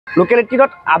লোকেলিটিত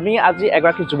আমি আজি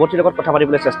এগৰাকী যুৱতীৰ লগত কথা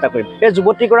পাতিবলৈ চেষ্টা কৰিম। এই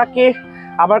যুৱতীগৰাকী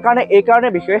আমাৰ কাৰণে এই কাৰণে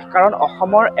বিশেষ কাৰণ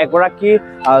অসমৰ এগৰাকী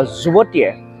যুৱতীয়ে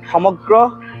সমগ্ৰ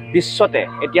বিশ্বতে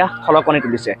এতিয়া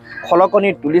খলকনি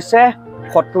তুলিছে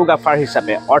ফটোগ্ৰাফাৰ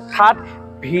হিচাপে অৰ্থাৎ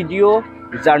ভিডিঅ'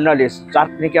 জাৰ্নালিষ্ট যাক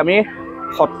নেকি আমি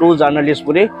ফটো জাৰ্নালিষ্ট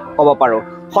বুলি ক'ব পাৰোঁ।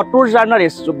 ফটো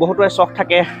জাৰ্নালিষ্ট বহুতৰে চখ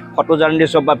থাকে ফটো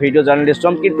জাৰ্নালিষ্ট হওক বা ভিডিঅ' জাৰ্নালিষ্ট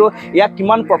হওক, কিন্তু ইয়াক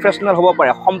কিমান প্ৰফেচনেল হ'ব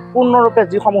পাৰে সম্পূৰ্ণৰূপে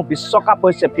যিসমূহ বিশ্বকাপ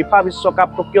হৈছে ফিফা বিশ্বকাপ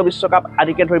টকিঅ' বিশ্বকাপ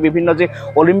আদিকে ধৰি বিভিন্ন যি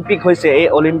অলিম্পিক হৈছে এই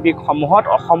অলিম্পিকসমূহত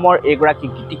অসমৰ এগৰাকী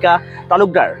গীতিকা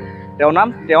তালুকদাৰ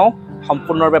তেওঁ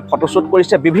সম্পূৰ্ণৰূপে ফটোশ্বুট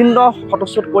কৰিছে, বিভিন্ন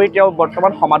ফটোশ্বুট কৰি তেওঁ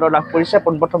বৰ্তমান সমাদৰ লাভ কৰিছে।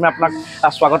 পোনপ্ৰথমে আপোনাক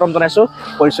স্বাগতম জনাইছোঁ,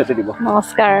 পৰিচয়টো দিব।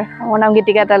 নমস্কাৰ, মোৰ নাম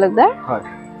গীতিকা তালুকদাৰ। হয়,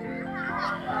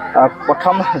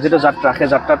 প্ৰথম যিটো যাত্ৰা সেই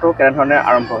যাত্ৰাটো কেনেধৰণে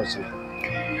আৰম্ভ হৈছিল?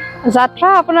 যাত্ৰা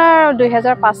আপোনাৰ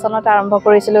 2005 চনত আৰম্ভ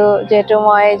কৰিছিলোঁ, যিহেতু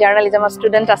মই জাৰ্ণালিজমৰ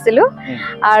ষ্টুডেণ্ট আছিলোঁ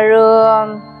আৰু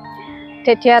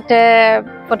তেতিয়াতে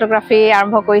ফটোগ্ৰাফী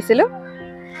আৰম্ভ কৰিছিলোঁ।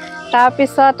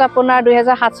 তাৰপিছত আপোনাৰ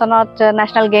 2007 চনত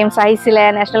নেশ্যনেল গেমছ আহিছিলে।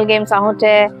 নেশ্যনেল গেমছ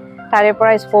আহোঁতে তাৰে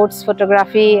পৰা স্পৰ্টছ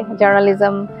ফটোগ্ৰাফী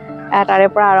জাৰ্ণালিজম তাৰে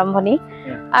পৰা আৰম্ভণি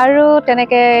আৰু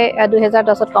তেনেকৈ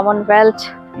 2010ত কমনৱেলথ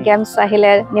গেমছ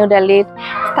আহিলে নিউ দিল্লীত।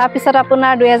 তাৰপিছত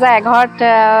আপোনাৰ 2011ত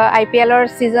IPLৰ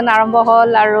ছিজন আৰম্ভ হ'ল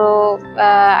আৰু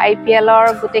IPLৰ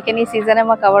গোটেইখিনি ছিজনে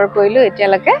মই কভাৰ কৰিলোঁ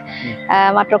এতিয়ালৈকে,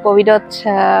 মাত্ৰ ক'ভিডত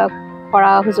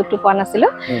কৰা সুযোগটো পোৱা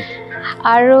নাছিলোঁ।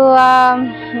 আৰু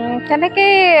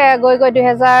তেনেকেই গৈ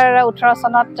 2018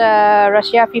 চনত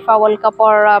ৰাছিয়া ফিফা ৱৰ্ল্ড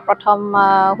কাপৰ প্ৰথম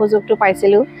সুযোগটো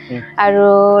পাইছিলোঁ আৰু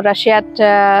ৰাছিয়াত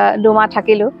দুমাহ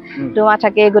থাকিলোঁ। দুমাহ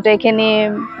থাকি গোটেইখিনি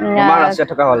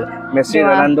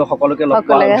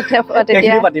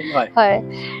হয়,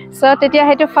 চ' তেতিয়া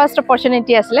সেইটো ফাৰ্ষ্ট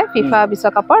অপৰচুনিটি আছিলে ফিফা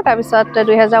বিশ্বকাপৰ। তাৰপিছত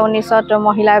 2019ত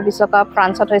মহিলা বিশ্বকাপ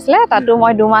ফ্ৰান্সত হৈছিলে, তাতো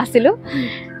মই দুমাহ আছিলোঁ।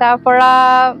 তাৰপৰা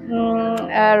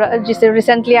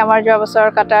ৰিচেণ্টলি আমাৰ যোৱা বছৰ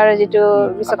কাটাৰ যিটো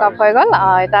বিশ্বকাপ হৈ গ'ল,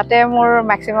 তাতে মোৰ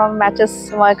মেক্সিমাম মেচেছ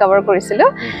মই কভাৰ কৰিছিলোঁ।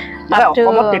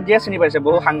 তেতিয়া চিনি পাইছে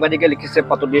বহু সাংবাদিকে লিখিছে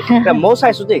ফটো দি, ময়ো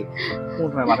চাইছোঁ দেই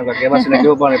মানুহগৰাকী এবাৰ চিনাকি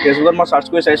হ'ব পৰা নাই। ফেচবুকত মই চাৰ্চ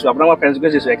কৰি চাইছোঁ, আপোনাক মই ফ্ৰেণ্ড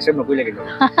ৰিকুৱেষ্ট দিছোঁ, একচেপ্ট নকৰিলে কিন্তু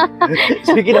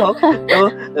কি নহওক।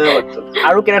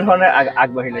 আৰু কেনেধৰণে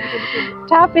আগবাঢ়িলে?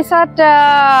 তাৰপিছত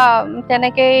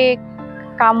তেনেকেই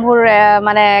কামবোৰ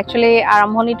মানে একচুৱেলি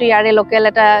আৰম্ভণিটো ইয়াৰে লোকেল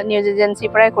এটা নিউজ এজেঞ্চিৰ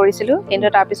পৰাই কৰিছিলোঁ, কিন্তু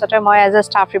তাৰপিছতে মই as a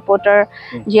staff reporter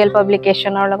GL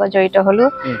পাব্লিকেশ্যনৰ লগত জড়িত হ'লোঁ।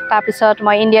 তাৰপিছত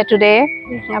মই India today,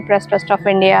 press trust of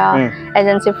India,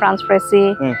 agency France প্ৰেছি,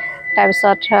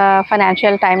 তাৰপিছত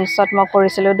ফাইনেন্সিয়েল টাইমছত মই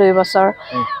কৰিছিলোঁ 2 বছৰ।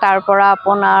 তাৰ পৰা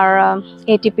আপোনাৰ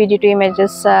ATP যিটো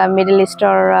ইমেজেছ মিডল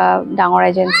ইষ্টৰ ডাঙৰ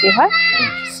এজেঞ্চি হয়।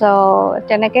 চ'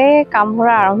 তেনেকৈ কামবোৰ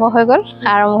আৰম্ভ হৈ গ'ল।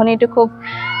 আৰম্ভণিটো খুব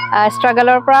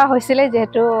ষ্ট্ৰাগলৰ পৰা হৈছিলে,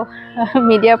 যিহেতু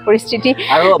মিডিয়াৰ পৰিস্থিতি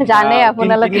জানে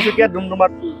আপোনালোকে।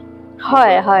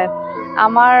 হয় হয়,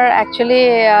 আমাৰ একচুৱেলি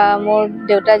মোৰ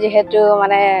দেউতা যিহেতু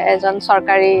মানে এজন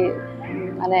চৰকাৰী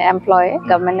মানে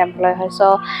গভৰ্ণমেণ্ট এমপ্লয় হয়, চ'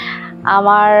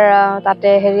 আমাৰ তাতে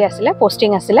হেৰি আছিলে, পষ্টিং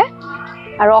আছিলে।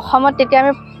 আৰু অসমত তেতিয়া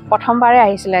আমি প্ৰথমবাৰে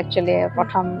আহিছিলোঁ একচুৱেলি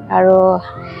প্ৰথম, আৰু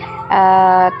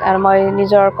মই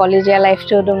নিজৰ কলেজীয়া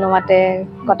লাইফটো ডুমডুমাতে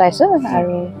কটাইছোঁ।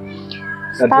 আৰু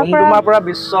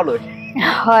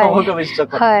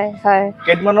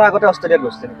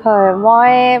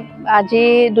মই আজি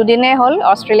 2 দিনেই হ'ল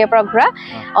অষ্ট্ৰেলিয়াৰ পৰা ঘূৰা।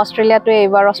 অষ্ট্ৰেলিয়াটো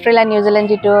এইবাৰ অষ্ট্ৰেলিয়া নিউজিলেণ্ড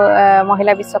যিটো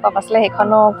মহিলা বিশ্বকাপ আছিলে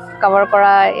সেইখনো কভাৰ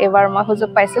কৰা এইবাৰ মই সুযোগ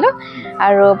পাইছিলোঁ।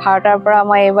 আৰু ভাৰতৰ পৰা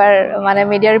মই এইবাৰ মানে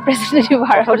মিডিয়া ৰিপ্ৰেজেণ্টেটিভ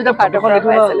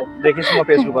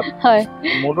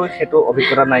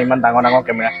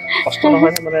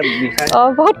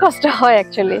বহুত কষ্ট হয়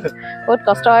একচুৱেলি, বহুত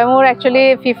কষ্ট হয় মোৰ একচুৱেলি।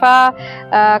 ফিফা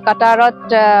কাটাৰত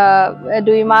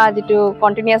 2 মাহ যিটো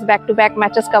continuous back to back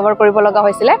matches cover কৰিব লগা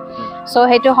হৈছিলে। চ'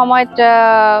 সেইটো সময়ত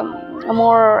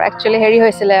মোৰ একচুৱেলি হেৰি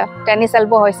হৈছিলে, টেনিছ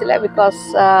এলব' হৈছিলে, because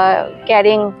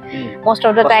carrying most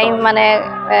of the time মানে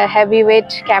হেভি ৱেইট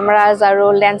কেমেৰাজ আৰু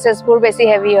লেন্সেছবোৰ বেছি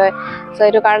হেভি হয়। চ'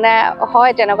 সেইটো কাৰণে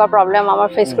হয় তেনেকুৱা প্ৰব্লেম আমাৰ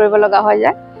ফেচ কৰিব লগা হৈ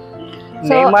যায়।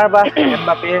 নেইমাৰ বা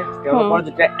এমবাপে তেওঁলোকৰ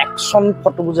যেতিয়া একশ্যন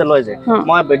ফটোবোৰ যে লয় যে,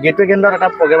 মই গেটৱে কেন্দ্ৰত এটা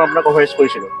প্ৰগ্ৰেম আপোনাৰ কভাৰেজ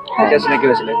কৰিছিলোঁ, তেতিয়া চিনাকি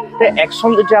হৈছিলে।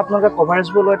 একশ্যন যেতিয়া আপোনালোকে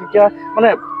কভাৰেজবোৰ লয় তেতিয়া মানে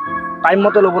টাইম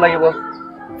মতে ল'ব লাগিব,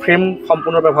 ফ্ৰেম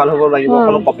সম্পূৰ্ণৰূপে ভাল হ'ব লাগিব,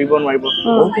 কোনো কপিব নোৱাৰিব,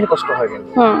 বহুতখিনি কষ্ট হয়। কিন্তু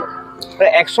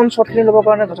একশ্যন শ্বটখিনি ল'বৰ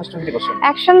কাৰণে যথেষ্টখিনি কষ্ট।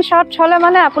 একশ্যন শ্বট হ'লে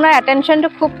মানে আপোনাৰ এটেনশ্যনটো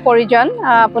খুব প্ৰয়োজন।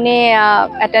 আপুনি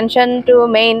এটেনশ্যনটো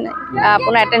মেইন,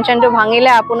 আপোনাৰ এটেনশ্যনটো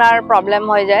ভাঙিলে আপোনাৰ প্ৰব্লেম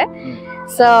হৈ যায়।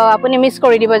 So apuni miss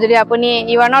kori dibo jodi apuni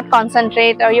you are not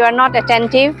concentrate or you are not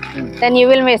attentive, then you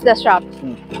will miss the shot.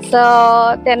 So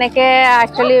teneke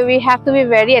actually we have to be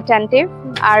very attentive.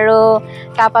 Aru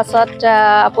tapasot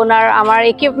apunar amar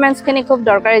equipments khini khub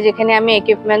dorkari jekhine ami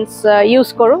equipments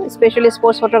use koru, especially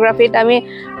sports photography t ami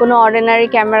kono ordinary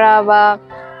camera ba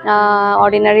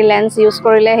ordinary lens use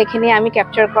কৰিলে সেইখিনি আমি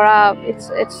capture কৰা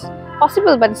it's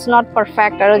possible but it's not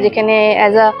perfect আৰু যিখিনি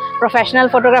as a professional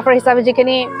photographer হিচাপে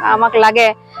যিখিনি আমাক লাগে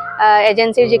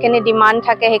এজেঞ্চিৰ যিখিনি ডিমাণ্ড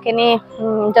থাকে সেইখিনি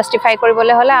জাষ্টিফাই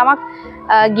কৰিবলৈ হ'লে আমাক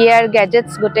গিয়াৰ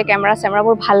গেজেটছ গোটেই কেমেৰা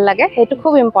চেমেৰাবোৰ ভাল লাগে সেইটো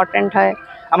খুব ইম্পৰ্টেণ্ট হয়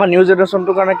আমাৰ নিউ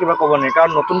জেনেৰেশ্যনটোৰ কাৰণে কিবা ক'ব নেকি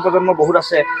কাৰণ নতুন প্ৰজন্ম বহুত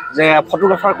আছে যে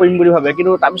ফটোগ্ৰাফাৰ কৰিম বুলি ভাবে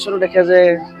কিন্তু তাৰপিছতো দেখে যে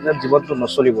জীৱনটো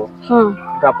নচলিব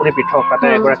কিন্তু আপুনি পৃথক তাতে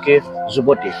এগৰাকী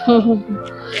যুৱতী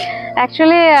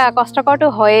একচুৱেলি কষ্টকৰটো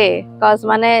হয়েই কজ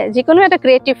মানে যিকোনো এটা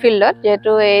ক্ৰিয়েটিভ ফিল্ডত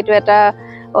যিহেতু এইটো এটা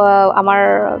আমাৰ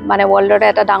মানে ৱৰ্ল্ডৰ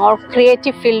এটা ডাঙৰ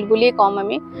ক্ৰিয়েটিভ ফিল্ড বুলি ক'ম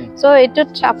আমি চ' এইটোত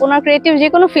আপোনাৰ ক্ৰিয়েটিভ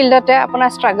যিকোনো ফিল্ডতে আপোনাৰ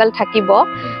ষ্ট্ৰাগল থাকিব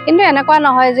কিন্তু এনেকুৱা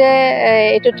নহয় যে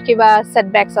এইটোত কিবা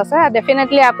ছেটবেকছ আছে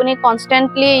ডেফিনেটলি আপুনি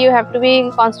constantly U have to B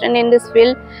constant in this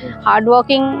field hard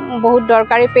working বহুত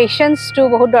দৰকাৰী পেচেঞ্চটো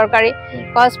বহুত দৰকাৰী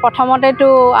কজ প্ৰথমতেতো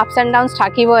আপছ এণ্ড ডাউনছ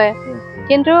থাকিবই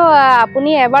কিন্তু আপুনি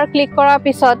এবাৰ ক্লিক কৰাৰ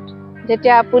পিছত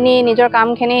যেতিয়া আপুনি নিজৰ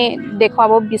কামখিনি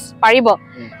দেখুৱাব পাৰিব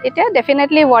তেতিয়া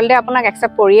ডেফিনেটলি ৱৰ্ল্ডে আপোনাক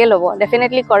একচেপ্ট কৰিয়ে ল'ব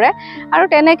ডেফিনেটলি কৰে আৰু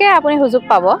তেনেকৈ আপুনি সুযোগ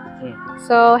পাব চ'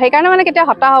 সেইকাৰণে মানে কেতিয়া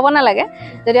হতাশ হ'ব নালাগে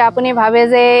যদি আপুনি ভাবে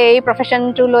যে এই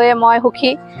প্ৰফেশ্যনটো লৈ মই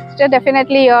সুখী তেতিয়া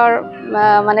ডেফিনেটলি ইয়ৰ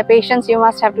মানে পেচেঞ্চ U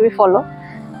must have to B follow'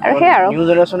 আৰু সেই আৰু নিউ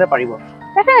জেনেৰেশ্যনে পাৰিব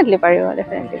ডেফিনেটলি পাৰিব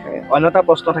ডেফিনেটলি পাৰিব অন্য এটা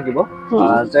প্ৰশ্ন থাকিব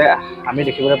যে আমি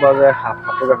দেখিবলৈ পাওঁ যে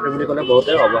ফটোগ্ৰাফী বুলি ক'লে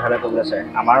বহুতে অৱহেলা কৰিবলৈ চায়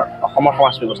আমাৰ অসমৰ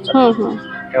সমাজ ব্যৱস্থা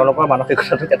তেওঁলোকৰ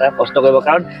মানসিকতাটোক এটা প্ৰশ্ন কৰিব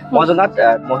কাৰণ মই জনাত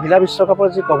মহিলা বিশ্বকাপৰ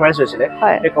যি কভাৰেজ হৈছিলে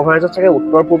সেই কভাৰেজত চাগে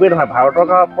উত্তৰ পূবেই নহয় ভাৰতৰ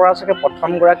পৰা চাগে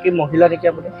প্ৰথমগৰাকী মহিলা নেকি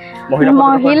আপুনি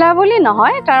মহিলা বুলি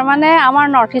নহয় তাৰমানে আমাৰ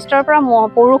নৰ্থ ইষ্টৰ পৰা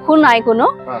পুৰুষো নাই কোনো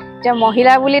যে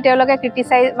মহিলা বুলি তেওঁলোকে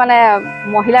ক্ৰিটিচাইজ মানে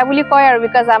মহিলা বুলি কয় আৰু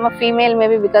because I am a female may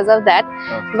be because of that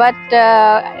but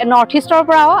north ইষ্টৰ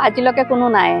পৰাও আজিলৈকে কোনো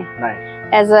নাই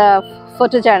এজ আ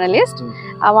ফটো জাৰ্নেলিষ্ট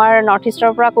আমাৰ নৰ্থ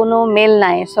ইষ্টৰ পৰা কোনো মেল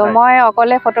নাই চ' মই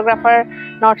অকলে ফটোগ্ৰাফাৰ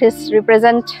নৰ্থ ইষ্ট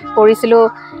ৰিপ্ৰেজেণ্ট কৰিছিলোঁ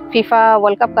ফিফা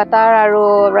ৱৰ্ল্ড কাপ কাটাৰ আৰু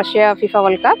ৰাছিয়া ফিফা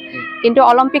ৱৰ্ল্ড কাপ কিন্তু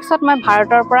অলিম্পিক্সত মই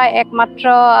ভাৰতৰ পৰা একমাত্ৰ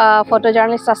ফটো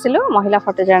জাৰ্নেলিষ্ট আছিলোঁ মহিলা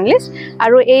ফটো জাৰ্নেলিষ্ট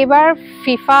আৰু এইবাৰ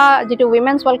ফিফা যিটো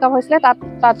উইমেন্স ৱৰ্ল্ড কাপ হৈছিলে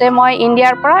তাতে মই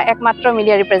ইণ্ডিয়াৰ পৰা একমাত্ৰ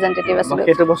মিডিয়া ৰিপ্ৰেজেণ্টেটিভ আছিলোঁ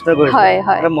হয়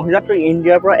হয় মহিলাটো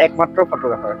ইণ্ডিয়াৰ পৰা একমাত্ৰ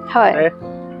ফটোগ্ৰাফাৰ হয়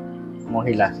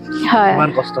মহিলা হয়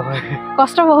ইমান কষ্ট হয়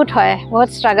কষ্ট বহুত হয় বহুত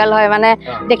ষ্ট্ৰাগল হয় মানে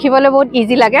দেখিবলৈ বহুত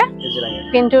ইজি লাগে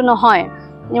কিন্তু নহয়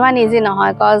ইমান ইজি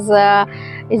নহয় কজ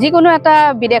যিকোনো এটা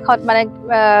বিদেশত মানে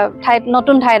ঠাইত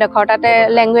নতুন ঠাইডোখৰ তাতে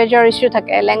লেংগুৱেজৰ ইছ্যু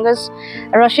থাকে লেংগুৱেজ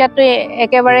ৰাছিয়াততো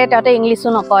একেবাৰে তাতে ইংলিছো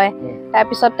নকয়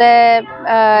তাৰপিছতে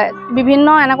বিভিন্ন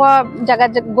এনেকুৱা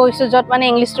জেগাত গৈছোঁ য'ত মানে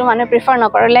ইংলিছটো মানুহে প্ৰিফাৰ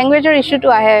নকৰে লেংগুৱেজৰ ইছ্যুটো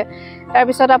আহে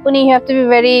তাৰপিছত আপুনি U have to B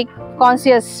very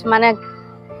conscious মানে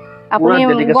আপুনি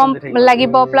গম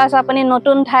লাগিব প্লাছ আপুনি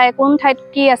নতুন ঠাই কোন ঠাইত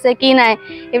কি আছে কি নাই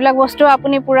এইবিলাক বস্তু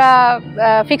আপুনি পুৰা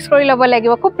ফিক্স কৰি ল'ব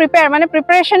লাগিব খুব প্ৰিপেয়াৰ মানে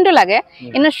প্ৰিপাৰেশ্যনটো লাগে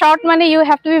ইন এ শ্বৰ্ট মানে U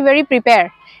have to B very prepare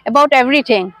about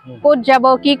everything ক'ত যাব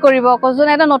কি কৰিব যোন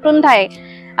এটা নতুন ঠাই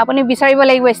আপুনি বিচাৰিব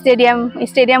লাগিব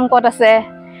ষ্টেডিয়াম ক'ত আছে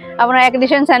আপোনাৰ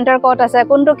এক্সিবিশ্যন চেণ্টাৰ ক'ত আছে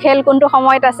কোনটো খেল কোনটো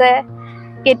সময়ত আছে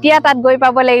কেতিয়া তাত গৈ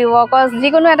পাব লাগিব কজ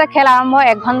যিকোনো এটা খেল আৰম্ভ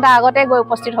 1 ঘণ্টা আগতে গৈ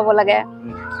উপস্থিত হ'ব লাগে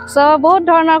চ' বহুত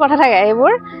ধৰণৰ কথা থাকে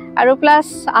এইবোৰ আৰু প্লাছ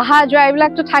আহা যোৱা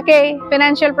এইবিলাকতো থাকেই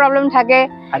ফাইনেন্সিয়েল প্ৰব্লেম থাকে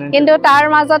কিন্তু তাৰ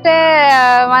মাজতে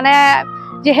মানে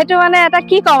যিহেতু মানে এটা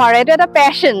কি ক'ম আৰু এইটো এটা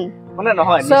পেশ্যন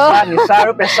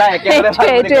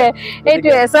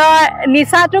এইটোৱে চ'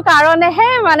 নিচাটোৰ কাৰণেহে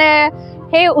মানে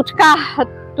সেই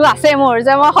উৎসাহটো আছে মোৰ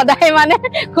যে মই সদায় মানে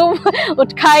খুব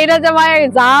উৎসাহিত যে মই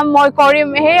যাম মই কৰিম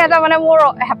সেই এটা মানে মোৰ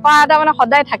হেঁপাহ এটা মানে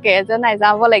সদায় থাকে যে নাই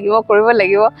যাব লাগিব কৰিব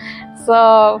লাগিব চ'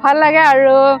 ভাল লাগে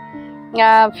আৰু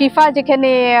ফিফা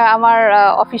যিখিনি আমাৰ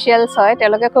অফিচিয়েলছ হয়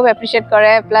তেওঁলোকে খুব এপ্ৰিচিয়েট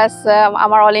কৰে প্লাছ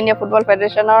আমাৰ অল ইণ্ডিয়া ফুটবল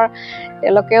ফেডাৰেশ্যনৰ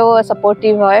তেওঁলোকেও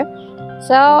ছাপৰ্টিভ হয়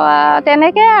চ'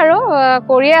 তেনেকৈ আৰু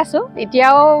কৰি আছোঁ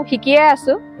এতিয়াও শিকিয়ে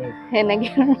আছোঁ সেনেকৈ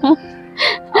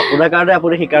আপোনাৰ কাৰণে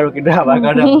আপুনি শিকাৰো কিন্তু আমাৰ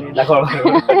কাৰণে ডাঙৰ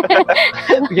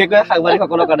বিশেষকৈ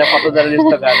সাংবাদিকসকলৰ কাৰণে ফটো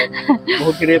জাৰ্নেলিষ্টৰ কাৰণে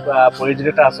বহুতখিনি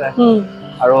প্ৰয়োজনীয়তা আছে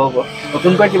আৰু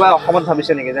নতুনকৈ কিবা অসমত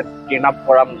ভাবিছে নেকি যে ট্ৰেইন আপ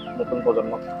কৰাম নতুন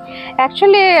প্ৰজন্মক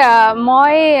একচুৱেলি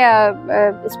মই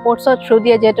স্পৰ্টছৰ থ্ৰু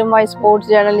দিয়ে যিহেতু মই স্পৰ্টছ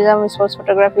জাৰ্নেলিজম স্পৰ্টছ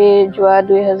ফটোগ্ৰাফী যোৱা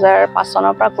 2005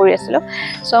 চনৰ পৰা কৰি আছিলোঁ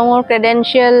চ' মোৰ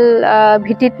ক্ৰেডেঞ্চিয়েল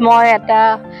ভিত্তিত মই এটা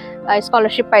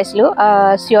স্কলাৰশ্বিপ পাইছিলোঁ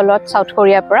চিঅলত চাউথ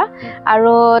কোৰিয়াৰ পৰা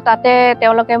আৰু তাতে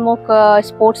তেওঁলোকে মোক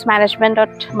স্পৰ্টছ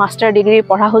মেনেজমেণ্টত মাষ্টাৰ ডিগ্ৰী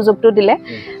পঢ়া সুযোগটো দিলে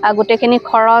গোটেইখিনি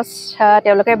খৰচ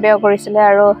তেওঁলোকে ব্যয় কৰিছিলে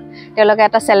আৰু তেওঁলোকে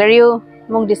এটা চেলাৰিও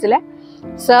মোক দিছিলে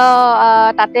চ'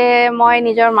 তাতে মই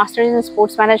নিজৰ মাষ্টাৰ ইন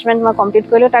স্পৰ্টছ মেনেজমেণ্ট মই কমপ্লিট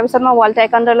কৰিলোঁ তাৰপিছত মই ৱৰ্ল্ড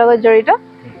টাইকণ্ডৰ লগত জড়িত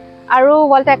আৰু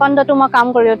ৱৰ্ল্ড টাইকণ্ডতো মই কাম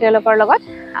কৰিলোঁ তেওঁলোকৰ লগত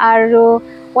আৰু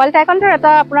ৱৰ্ল্ড টাইকণ্ডৰ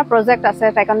এটা আপোনাৰ প্ৰজেক্ট আছে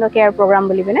টাইকণ্ড কেয়াৰ প্ৰগ্ৰাম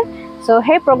বুলি পিনে সো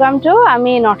সেই প্ৰগ্ৰামটো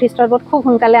আমি নৰ্থ ইষ্টৰ বহুত খুব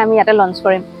সোনকালে আমি ইয়াতে লঞ্চ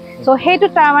কৰিম সো সেইটো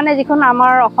তাৰ মানে যিখন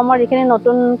আমাৰ অসমৰ যিখিনি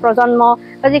নতুন প্ৰজন্ম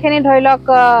বা যিখিনি ধৰি লওক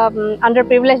আণ্ডাৰ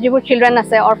প্ৰিভিলেজ যিবোৰ চিলড্ৰেন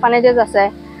আছে অৰফানেজেছ আছে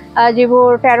যিবোৰ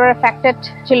টেৰৰ এফেক্টেড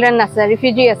চিলড্ৰেন আছে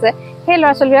ৰিফিউজি আছে সেই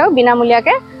ল'ৰা ছোৱালীবিলাকক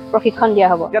বিনামূলীয়াকৈ প্ৰশিক্ষণ দিয়া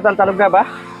হ'ব তালুকদাৰ বা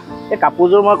এই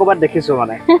কাপোৰযোৰ মই ক'ৰবাত দেখিছোঁ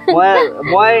মানে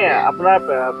মই আপোনাৰ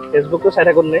ফেচবুকটো চাই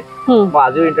থাকোঁ নে মই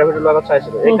আজিও ইণ্টাৰভিউটোৰ লগত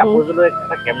চাইছিলোঁ এই কাপোৰযোৰ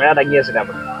এটা কেমেৰা দাঙি আছিলে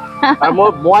আপুনি আৰু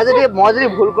মই যদি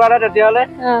ভুল কৰা নাই তেতিয়াহ'লে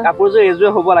কাপোৰযোৰ এইযোৰে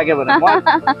হ'ব লাগে মানে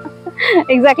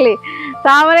এক্সাক্টলি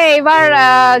তাৰমানে এইবাৰ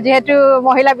যিহেতু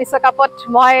মহিলা বিশ্বকাপত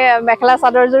মই মেখেলা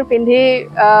চাদৰযোৰ পিন্ধি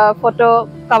ফটো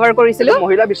কভাৰ কৰিছিলোঁ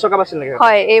মহিলা বিশ্বকাপ আছিল নেকি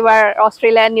হয় এইবাৰ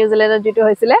অষ্ট্ৰেলিয়া নিউজিলেণ্ডত যিটো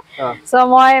হৈছিলে সো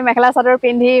মই মেখেলা চাদৰ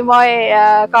পিন্ধি মই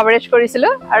কভাৰেজ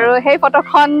কৰিছিলোঁ আৰু সেই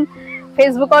ফটোখন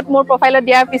ফেচবুকত মোৰ প্ৰফাইলত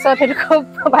দিয়াৰ পিছত সেইটো খুব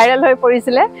ভাইৰেল হৈ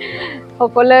পৰিছিলে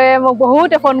সকলোৱে মোক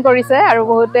বহুতে ফোন কৰিছে আৰু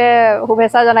বহুতে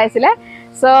শুভেচ্ছা জনাইছিলে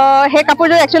সো সেই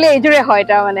কাপোৰযোৰ একচুৱেলি এইযোৰে হয়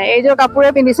তাৰমানে এইযোৰ কাপোৰে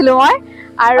পিন্ধিছিলোঁ মই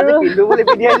আৰু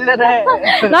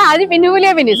নহয় আজি পিন্ধো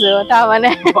বুলিয়ে পিন্ধিছোঁ তাৰমানে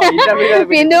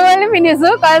পিন্ধো বুলি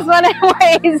পিন্ধিছোঁ কাৰণ মানে মই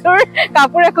এইযোৰ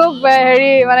কাপোৰে খুব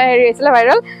হেৰি হৈছিলে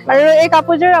ভাইৰেল আৰু এই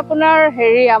কাপোৰযোৰ আপোনাৰ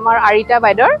হেৰি আমাৰ আৰিতা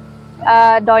বাইদেউৰ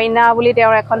দইনা বুলি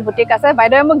তেওঁৰ এখন বুটিক আছে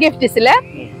বাইদেৱে মোক গিফ্ট দিছিলে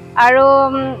আৰু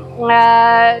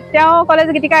তেওঁ ক'লে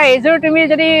যে গীতিকা এইযোৰ তুমি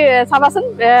যদি চাবাচোন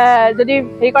যদি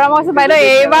হেৰি কৰা মই কৈছোঁ বাইদেউ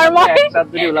এইবাৰ মই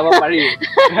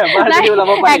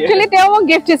একচুৱেলি তেওঁ মোক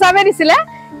গিফ্ট হিচাপে দিছিলে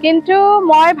কিন্তু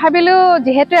মই ভাবিলোঁ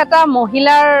যিহেতু এটা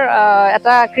মহিলাৰ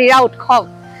এটা ক্ৰীড়া উৎসৱ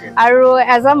আৰু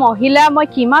এজ এ মহিলা মই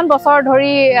কিমান বছৰ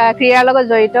ধৰি ক্ৰীড়াৰ লগত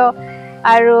জড়িত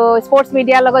আৰু স্পৰ্টছ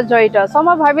মিডিয়াৰ লগত জড়িত সো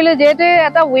মই ভাবিলোঁ যিহেতু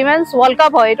এটা উইমেন্স ৱৰ্ল্ড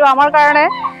কাপ হয় এইটো আমাৰ কাৰণে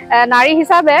নাৰী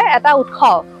হিচাপে এটা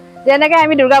উৎসৱ যেনেকৈ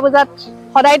আমি দুৰ্গা পূজাত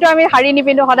সদায়তো আমি শাৰী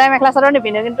নিপিন্ধোঁ সদায় মেখেলা চাদৰ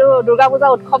নিপিন্ধোঁ কিন্তু দুৰ্গা পূজা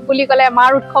উৎসৱ বুলি ক'লে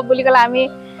মাৰ উৎসৱ বুলি ক'লে আমি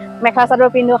মেখেলা চাদৰ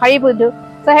পিন্ধোঁ শাৰী পিন্ধোঁ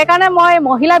সো সেইকাৰণে মই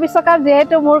মহিলা বিশ্বকাপ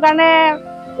যিহেতু মোৰ কাৰণে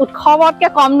উৎসৱতকৈ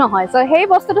কম নহয় সো সেই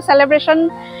বস্তুটো চেলিব্ৰেশ্যন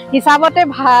হিচাপতে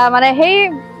মানে সেই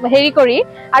হেৰি কৰি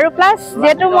আৰু প্লাছ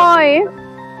যিহেতু মই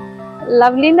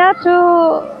লাভলিনাটো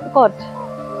ক'ত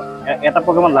এটা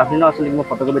প্ৰগ্ৰামত লাভলিনা আছিল মই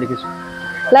ফটোকপি দেখিছোঁ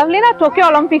লাভলিনা টকিঅ'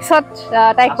 অলিম্পিক্সত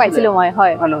তাইক পাইছিলোঁ মই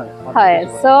হয় হয়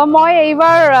সো মই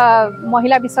এইবাৰ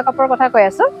মহিলা বিশ্বকাপৰ কথা কৈ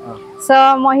আছোঁ সো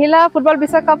মহিলা ফুটবল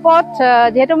বিশ্বকাপত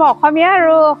যিহেতু মই অসমীয়া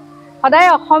আৰু সদায়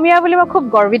অসমীয়া বুলি মই খুব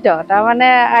গৰ্বিত তাৰমানে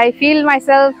আই feel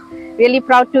মাইছেল্ফ really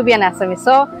proud two B N Assamese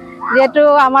so যিহেতু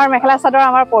আমাৰ মেখেলা চাদৰ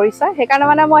আমাৰ পৰিচয় সেইকাৰণে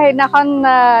মানে মই সেইদিনাখন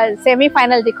ছেমি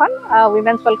ফাইনেল যিখন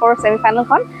উইমেন্স ৱৰ্ল্ড কাপৰ ছেমি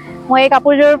ফাইনেলখন মই এই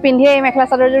কাপোৰযোৰ পিন্ধিয়ে এই মেখেলা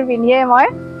চাদৰযোৰ পিন্ধিয়ে মই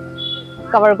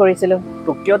কভাৰ কৰিছিলোঁ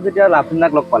টকিঅ'ত যেতিয়া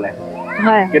লাভলিনাক লগ পালে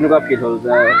হয় কেনেকুৱা ফিল হ'ল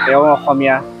যে তেওঁ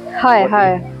অসমীয়া হয়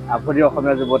হয় আপুনি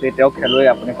অসমীয়া যুৱতী তেওঁ খেলুৱৈ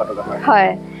আপুনি ফটোগ্ৰাফাৰ হয়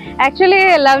একচুৱেলি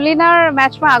লাভলিনাৰ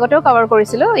মেটচ মই আগতেও কভাৰ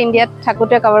কৰিছিলোঁ ইণ্ডিয়াত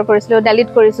থাকোঁতে কভাৰ কৰিছিলোঁ দিল্লীত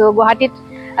কৰিছোঁ গুৱাহাটীত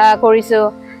কৰিছোঁ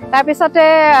তাৰপিছতে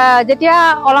যেতিয়া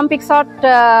অলিম্পিক্সত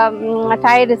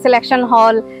তাইৰ চিলেকশ্যন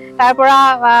হ'ল তাৰ পৰা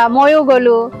ময়ো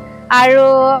গ'লোঁ আৰু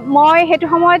মই সেইটো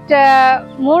সময়ত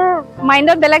মোৰ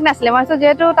মাইণ্ডত বেলেগ নাছিলে মই ভাবিছোঁ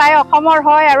যিহেতু তাই অসমৰ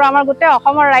হয় আৰু আমাৰ গোটেই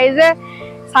অসমৰ ৰাইজে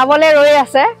চাবলৈ ৰৈ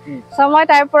আছে চ' মই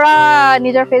তাইৰ পৰা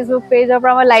নিজৰ ফেচবুক পেজৰ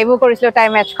পৰা মই লাইভো কৰিছিলোঁ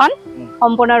তাইৰ মেটচখন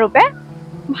সম্পূৰ্ণৰূপে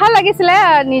ভাল লাগিছিলে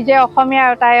নিজে অসমীয়া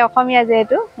আৰু তাই অসমীয়া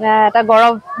যিহেতু এটা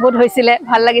গৌৰৱবোধ হৈছিলে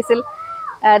ভাল লাগিছিল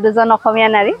দুজন অসমীয়া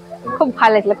নাৰী খুব ভাল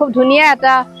লাগিছিলে খুব ধুনীয়া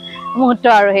এটা মুহূৰ্ত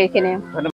আৰু সেইখিনি